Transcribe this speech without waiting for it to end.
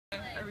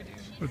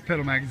with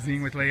Pedal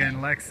Magazine with Leah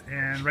and Lex,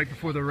 and right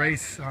before the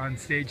race on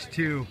stage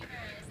 2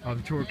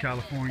 of the Tour of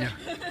California.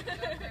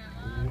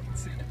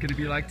 What's it going to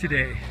be like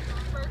today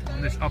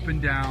on this up and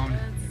down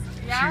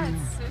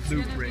it's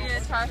loop going to be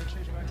race?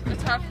 a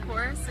tough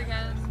course,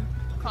 again,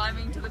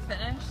 climbing to the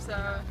finish,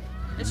 so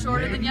it's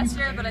shorter than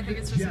yesterday, but I think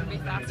it's just going to be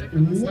faster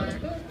from the start.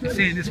 You're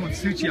saying this one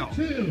suits y'all?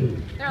 There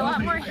are a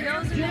lot more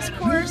hills in this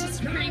course. It's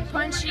pretty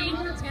punchy.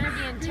 It's going to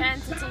be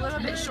intense. It's a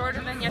little bit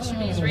shorter than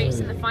yesterday's race,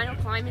 and the final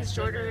climb is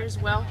shorter as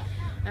well.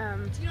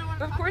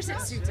 But of course it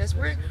suits us.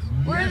 We're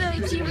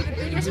the team with the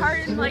biggest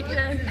heart and like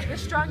the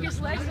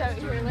strongest legs out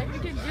here. Like we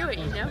can do it,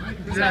 you know?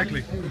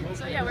 Exactly.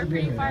 So yeah, we're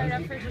pretty fired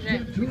up for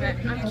today.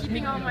 But I'm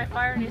keeping all my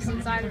fireness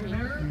inside of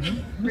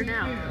me for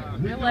now.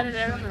 I let it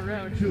out on the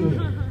road.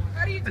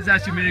 I was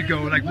asked you a minute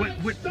ago, like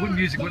what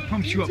music, what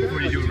pumps you up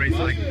before you do a race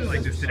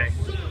like this today?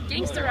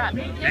 Gangsta rap,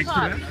 hip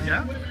hop.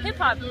 Yeah? Hip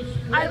hop.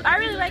 I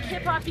really like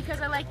hip hop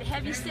because I like the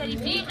heavy, steady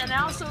beat, and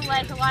I also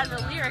like a lot of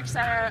the lyrics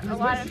that are a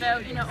lot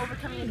about, you know,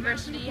 overcoming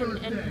adversity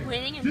and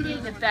winning and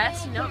being the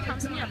best. You know, it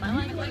pumps me up. I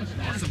like it.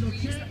 Awesome.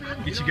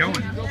 Get you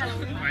going.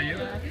 How are you?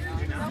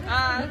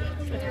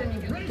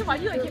 Come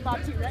on, you like hip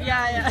hop too, right?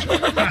 Yeah.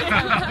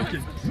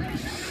 Okay.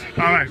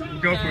 All right,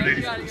 go for it,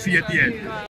 ladies. See you at the end.